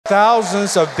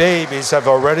Thousands of babies have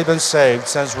already been saved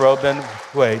since Robe V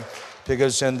Wade,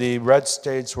 because in the red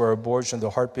states where abortion, the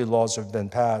heartbeat laws have been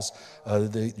passed,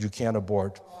 you can't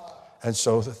abort. And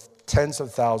so tens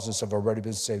of thousands have already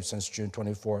been saved since June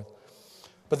 24th.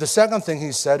 But the second thing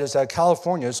he said is that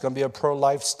California is going to be a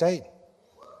pro-life state.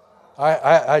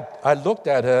 I looked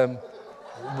at him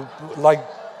like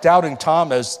doubting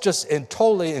Thomas, just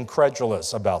totally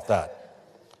incredulous about that.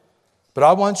 But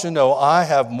I want you to know, I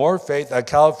have more faith that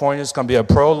California is going to be a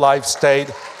pro-life state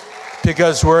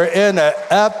because we're in an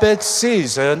epic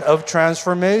season of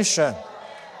transformation.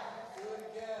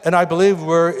 And I believe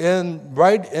we're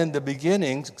right in the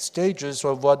beginning stages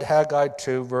of what Haggai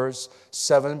 2 verse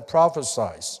 7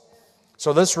 prophesies.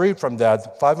 So let's read from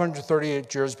that.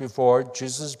 538 years before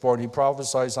Jesus is born, he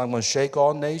prophesies, I'm going to shake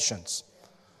all nations.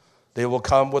 They will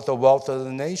come with the wealth of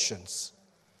the nations,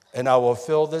 and I will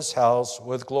fill this house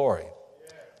with glory.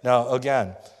 Now,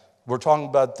 again, we're talking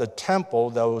about the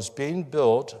temple that was being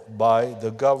built by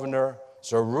the governor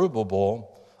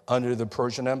Zerubbabel under the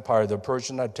Persian Empire. The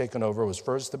Persian had taken over. It was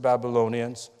first the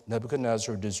Babylonians,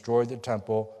 Nebuchadnezzar, who destroyed the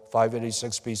temple,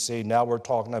 586 BC. Now we're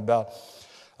talking about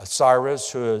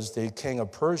Cyrus, who is the king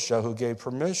of Persia, who gave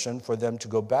permission for them to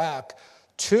go back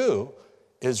to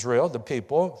Israel, the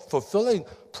people, fulfilling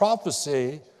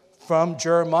prophecy from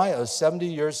Jeremiah, 70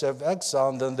 years of exile,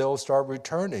 and then they'll start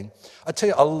returning. I tell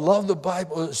you, I love the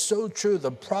Bible. It's so true.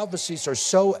 The prophecies are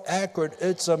so accurate.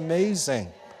 It's amazing.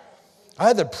 I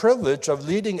had the privilege of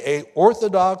leading an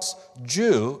Orthodox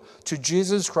Jew to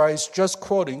Jesus Christ just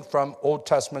quoting from Old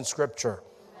Testament scripture.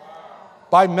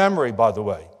 By memory, by the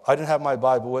way. I didn't have my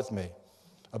Bible with me.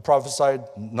 I prophesied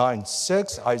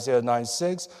 9:6, Isaiah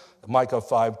 9:6, Micah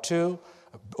 5:2.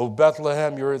 O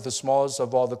Bethlehem, you're the smallest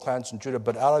of all the clans in Judah,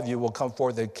 but out of you will come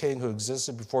forth a king who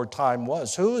existed before time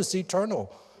was. Who is eternal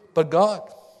but God?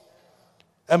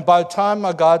 And by the time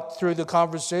I got through the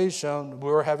conversation,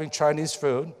 we were having Chinese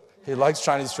food. He likes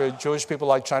Chinese food. Jewish people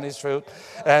like Chinese food.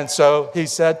 And so he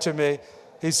said to me,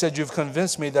 he said, you've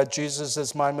convinced me that Jesus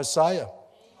is my Messiah.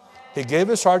 He gave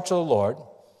his heart to the Lord,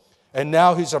 and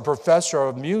now he's a professor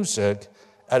of music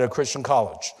at a Christian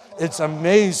college. It's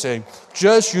amazing,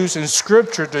 just using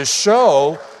scripture to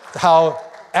show how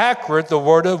accurate the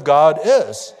word of God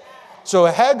is. So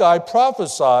Haggai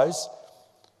prophesies,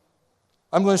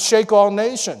 I'm going to shake all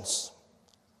nations.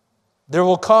 There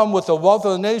will come with the wealth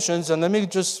of the nations, and let me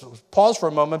just pause for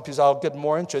a moment because I'll get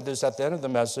more into this at the end of the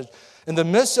message. In the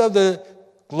midst of the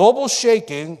global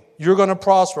shaking, you're going to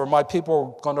prosper. My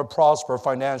people are going to prosper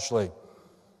financially.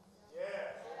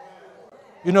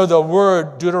 You know the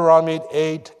word Deuteronomy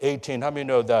 8:18. How many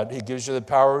know that? He gives you the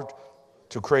power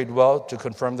to create wealth, to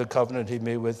confirm the covenant he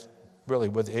made with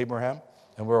Abraham,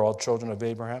 and we're all children of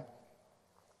Abraham.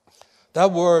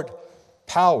 That word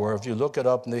power, if you look it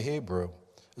up in the Hebrew,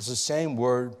 is the same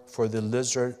word for the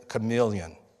lizard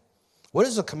chameleon. What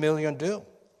does a chameleon do?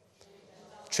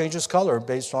 Changes color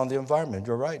based on the environment.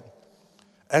 You're right.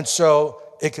 And so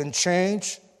it can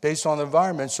change based on the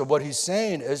environment. So what he's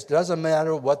saying is it doesn't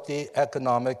matter what the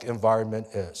economic environment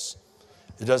is.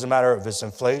 It doesn't matter if it's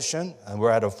inflation, and we're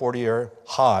at a 40-year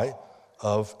high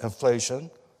of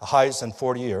inflation, the highest in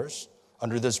 40 years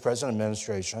under this present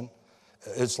administration.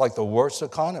 It's like the worst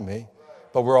economy,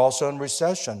 but we're also in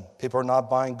recession. People are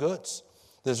not buying goods.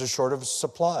 There's a shortage of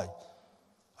supply.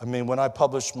 I mean, when I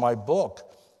published my book,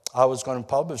 I was going to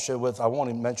publish it with, I won't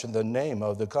even mention the name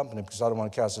of the company because I don't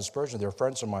want to cast aspersion. They're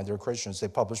friends of mine. They're Christians. They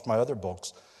published my other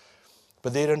books.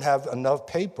 But they didn't have enough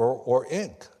paper or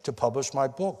ink to publish my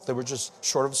book. They were just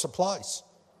short of supplies.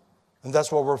 And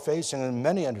that's what we're facing in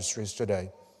many industries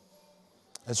today.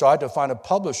 And so I had to find a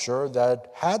publisher that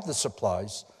had the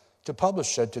supplies to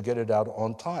publish it, to get it out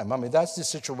on time. I mean, that's the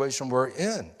situation we're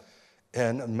in.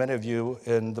 And many of you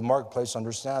in the marketplace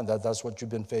understand that that's what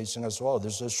you've been facing as well.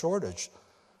 There's a shortage.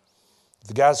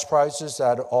 The gas prices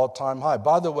at an all-time high.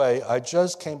 By the way, I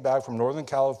just came back from Northern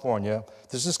California.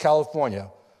 This is California.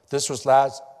 This was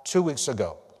 2 weeks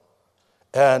ago.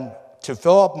 And to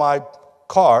fill up my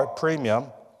car, premium,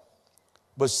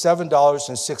 was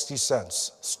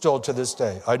 $7.60, still to this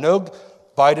day. I know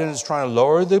Biden is trying to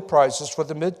lower the prices for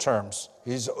the midterms.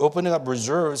 He's opening up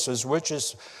reserves, which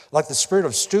is like the spirit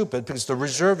of stupid, because the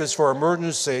reserve is for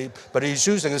emergency, but he's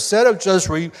using, instead of just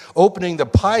reopening the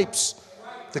pipes,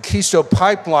 the Keystone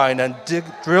Pipeline, and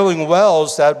drilling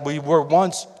wells that we were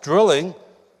once drilling,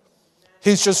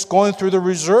 he's just going through the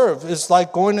reserve. It's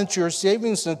like going into your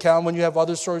savings account when you have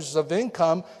other sources of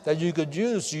income that you could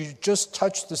use. You just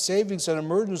touch the savings in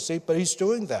emergency, but he's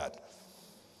doing that.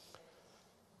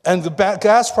 And the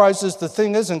gas prices, the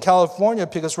thing is, in California,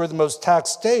 because we're the most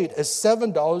taxed state, is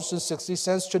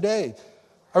 $7.60 today.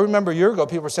 I remember a year ago,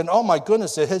 people were saying, oh my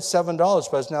goodness, it hit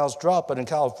 $7, but now it's dropped, but in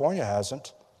California it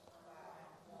hasn't.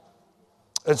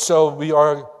 And so we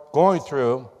are going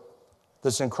through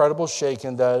this incredible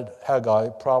shaking that Haggai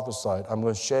prophesied. I'm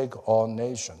going to shake all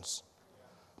nations.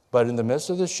 But in the midst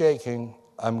of the shaking,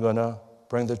 I'm going to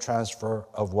bring the transfer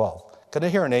of wealth. Can I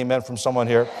hear an amen from someone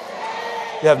here?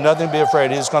 You have nothing to be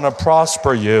afraid. He's going to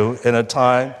prosper you in a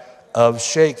time of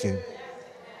shaking.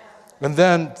 And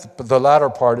then the latter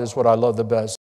part is what I love the best.